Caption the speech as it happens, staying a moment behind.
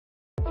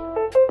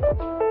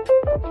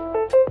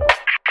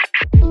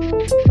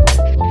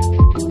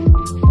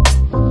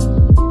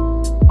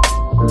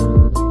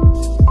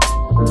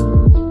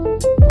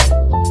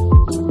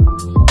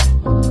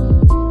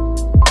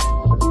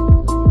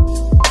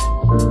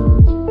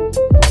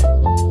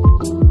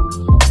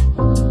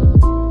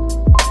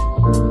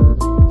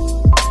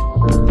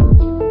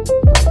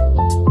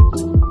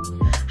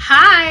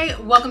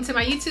Welcome to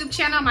my YouTube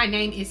channel. My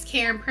name is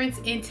Karen Prince,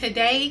 and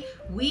today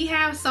we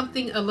have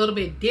something a little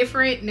bit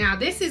different. Now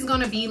this is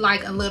going to be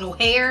like a little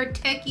hair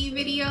techie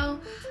video.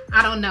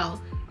 I don't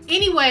know.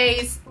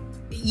 Anyways,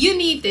 you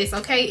need this,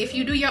 okay? If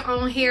you do your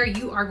own hair,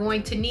 you are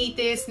going to need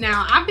this.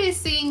 Now I've been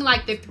seeing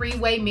like the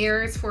three-way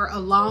mirrors for a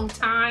long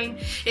time,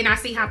 and I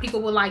see how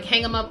people will like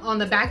hang them up on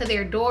the back of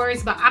their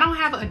doors, but I don't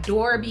have a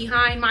door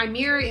behind my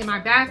mirror in my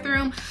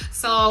bathroom.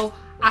 So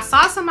I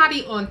saw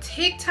somebody on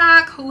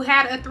TikTok who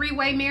had a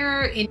three-way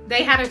mirror, and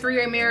they had a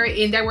three-way mirror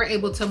and they were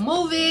able to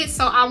move it.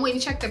 So I went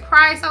and checked the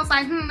price. I was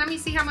like, let me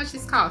see how much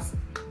this costs.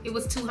 It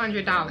was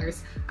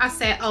 $200. I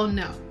said, oh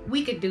no,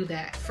 we could do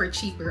that for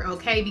cheaper,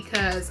 okay?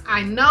 Because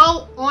I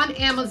know on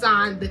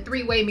Amazon, the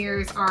three-way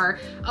mirrors are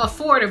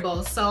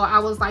affordable. So I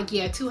was like,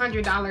 yeah,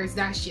 $200,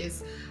 that's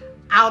just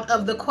out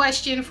of the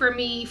question for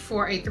me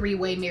for a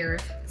three-way mirror.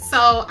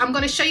 So I'm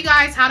gonna show you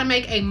guys how to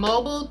make a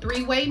mobile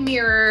three-way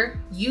mirror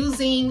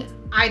using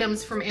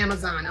items from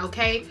Amazon,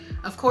 okay?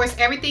 Of course,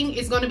 everything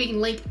is going to be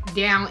linked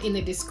down in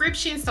the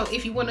description. So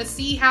if you want to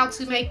see how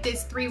to make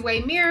this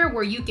three-way mirror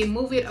where you can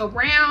move it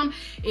around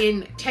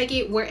and take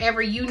it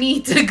wherever you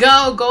need to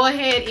go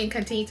ahead and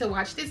continue to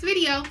watch this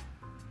video.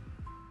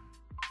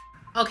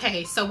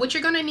 Okay, so what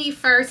you're going to need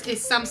first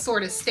is some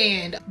sort of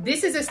stand.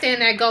 This is a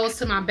stand that goes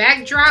to my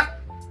backdrop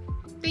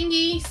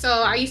thingy. So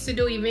I used to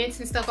do events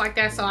and stuff like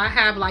that, so I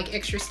have like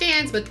extra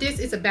stands, but this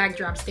is a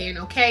backdrop stand,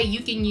 okay?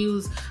 You can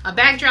use a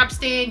backdrop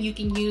stand, you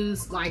can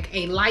use like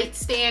a light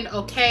stand,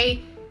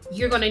 okay?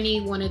 You're gonna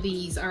need one of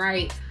these, all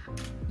right?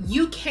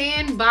 You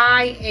can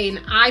buy an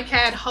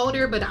iPad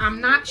holder, but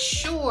I'm not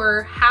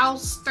sure how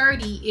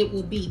sturdy it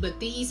will be, but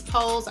these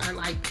poles are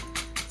like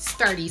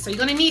sturdy, so you're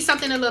gonna need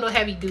something a little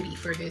heavy duty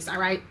for this, all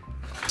right?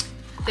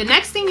 The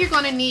next thing you're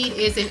going to need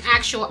is an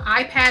actual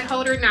iPad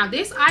holder. Now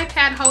this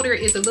iPad holder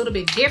is a little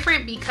bit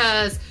different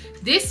because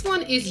this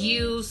one is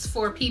used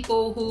for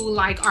people who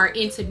like are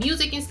into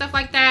music and stuff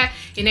like that,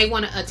 and they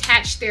want to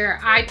attach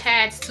their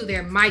iPads to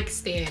their mic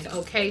stand,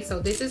 okay? So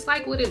this is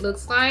like what it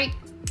looks like.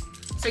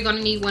 So you're going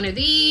to need one of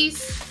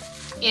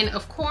these, and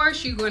of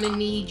course you're going to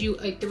need you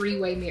a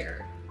three-way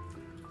mirror.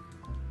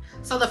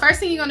 So the first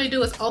thing you're going to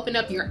do is open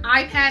up your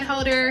iPad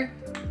holder,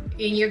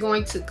 and you're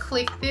going to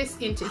click this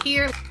into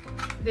here.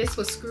 This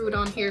was screwed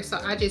on here, so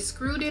I just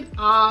screwed it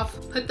off,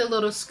 put the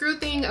little screw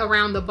thing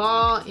around the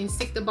ball and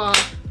stick the ball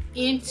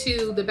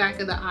into the back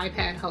of the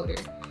iPad holder,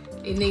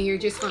 and then you're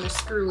just going to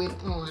screw it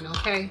on,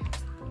 okay?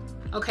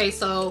 Okay,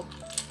 so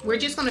we're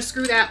just going to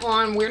screw that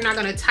on. We're not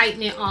going to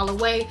tighten it all the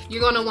way.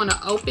 You're going to want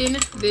to open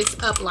this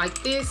up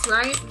like this,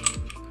 right?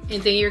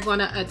 And then you're going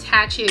to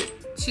attach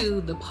it to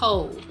the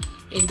pole,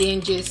 and then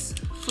just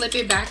flip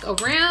it back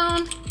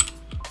around,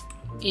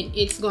 and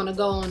it's going to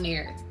go on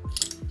there.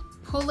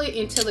 Pull it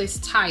until it's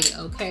tight,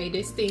 okay?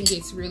 This thing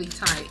gets really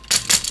tight.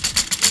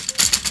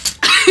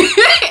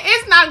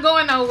 It's not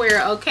going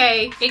nowhere,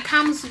 okay? It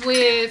comes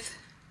with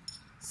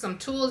some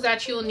tools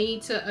that you'll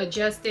need to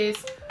adjust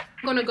this.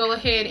 I'm gonna go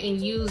ahead and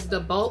use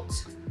the bolt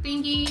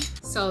thingy.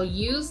 So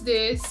use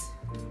this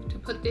to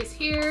put this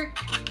here,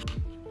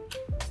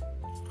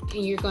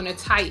 and you're gonna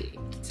tighten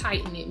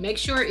it. Make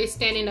sure it's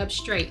standing up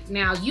straight.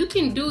 Now you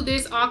can do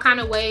this all kind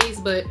of ways,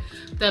 but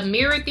the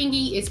mirror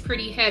thingy is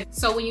pretty heavy.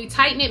 So when you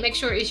tighten it, make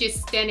sure it's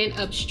just standing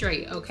up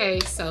straight, okay?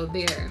 So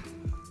there.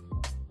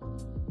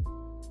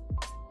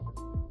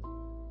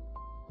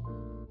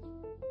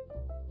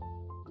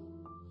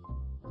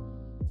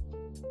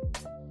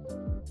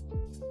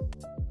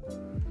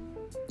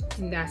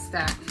 And that's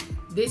that.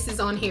 This is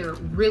on here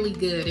really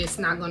good. It's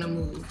not gonna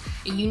move.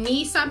 And you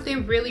need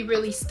something really,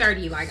 really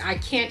sturdy. Like, I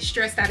can't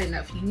stress that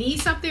enough. You need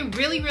something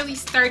really, really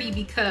sturdy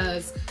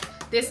because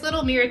this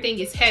little mirror thing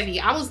is heavy.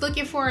 I was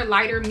looking for a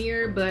lighter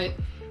mirror, but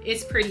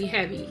it's pretty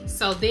heavy.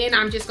 So then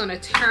I'm just gonna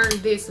turn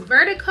this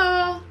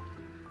vertical,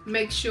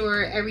 make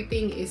sure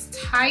everything is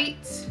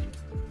tight.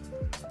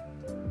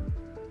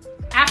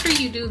 After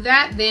you do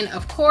that, then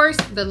of course,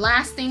 the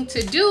last thing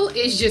to do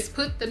is just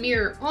put the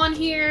mirror on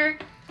here.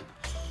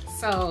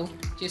 So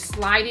just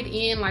slide it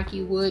in like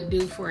you would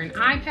do for an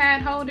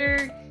iPad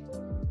holder.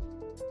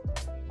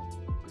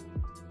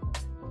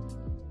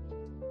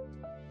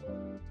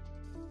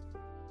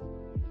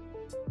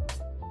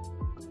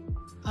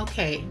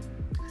 Okay,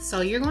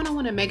 so you're gonna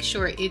wanna make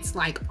sure it's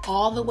like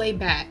all the way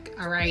back,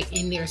 all right?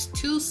 And there's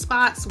two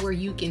spots where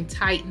you can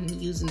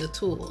tighten using the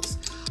tools.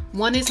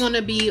 One is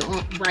gonna be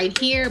on right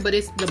here, but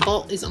the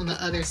bolt is on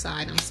the other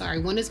side. I'm sorry.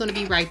 One is gonna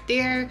be right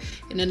there,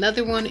 and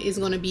another one is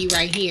gonna be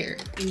right here.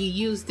 And you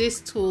use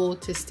this tool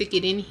to stick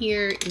it in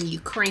here, and you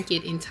crank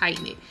it and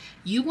tighten it.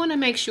 You wanna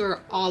make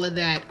sure all of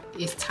that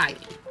is tight.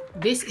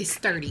 this is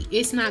sturdy.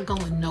 It's not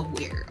going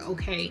nowhere,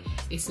 okay?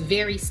 It's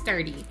very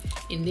sturdy.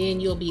 And then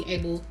you'll be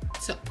able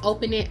to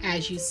open it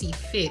as you see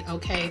fit,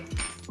 okay?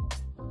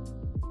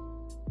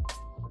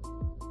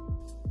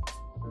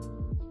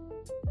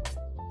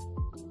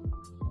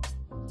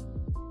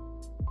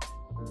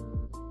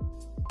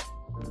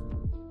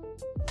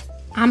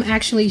 I'm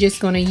actually just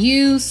going to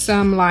use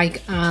some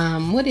like,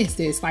 what is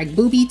this? Like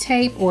booby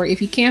tape, or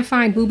if you can't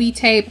find booby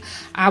tape,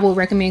 I will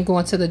recommend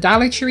going to the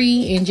Dollar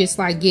Tree and just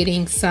like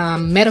getting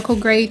some medical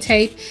grade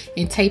tape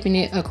and taping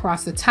it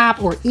across the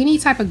top, or any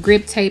type of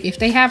grip tape. If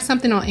they have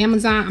something on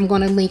Amazon, I'm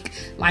going to link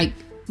like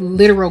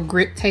literal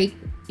grip tape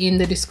in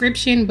the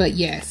description. But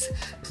yes,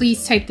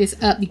 please tape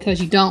this up because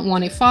you don't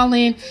want it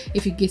falling.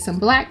 If you get some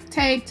black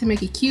tape to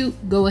make it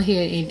cute, go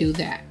ahead and do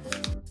that.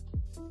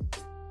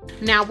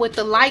 Now with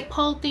the light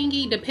pole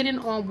thingy, depending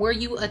on where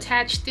you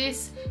attach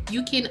this,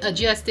 you can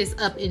adjust this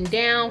up and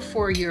down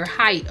for your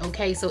height,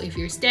 okay? So if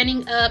you're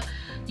standing up,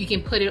 you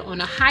can put it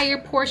on a higher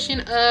portion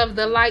of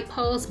the light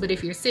post, but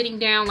if you're sitting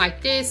down like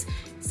this,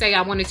 say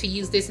I wanted to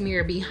use this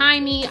mirror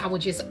behind me, I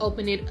would just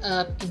open it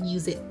up and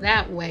use it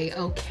that way,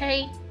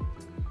 okay?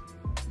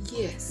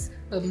 Yes,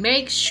 but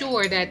make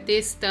sure that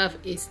this stuff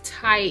is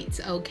tight,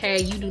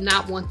 okay? You do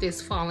not want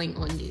this falling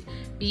on you.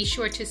 Be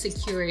sure to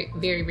secure it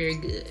very, very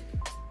good.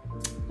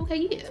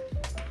 Okay, yeah.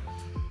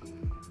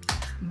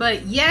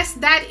 But yes,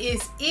 that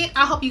is it.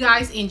 I hope you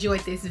guys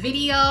enjoyed this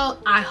video.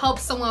 I hope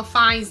someone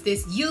finds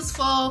this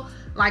useful.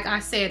 Like I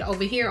said,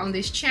 over here on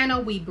this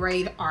channel, we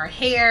braid our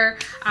hair.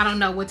 I don't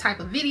know what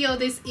type of video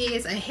this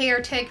is, a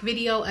hair tech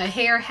video, a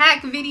hair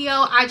hack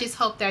video. I just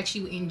hope that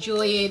you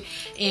enjoy it.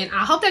 And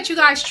I hope that you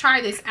guys try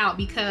this out,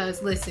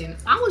 because listen,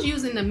 I was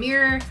using the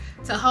mirror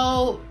to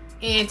hold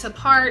and to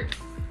part.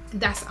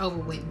 That's over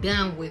with,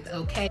 done with,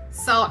 okay?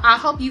 So I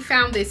hope you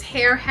found this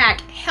hair hack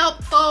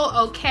helpful,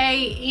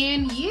 okay?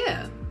 And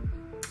yeah,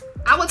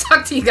 I will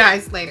talk to you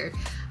guys later.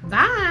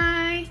 Bye.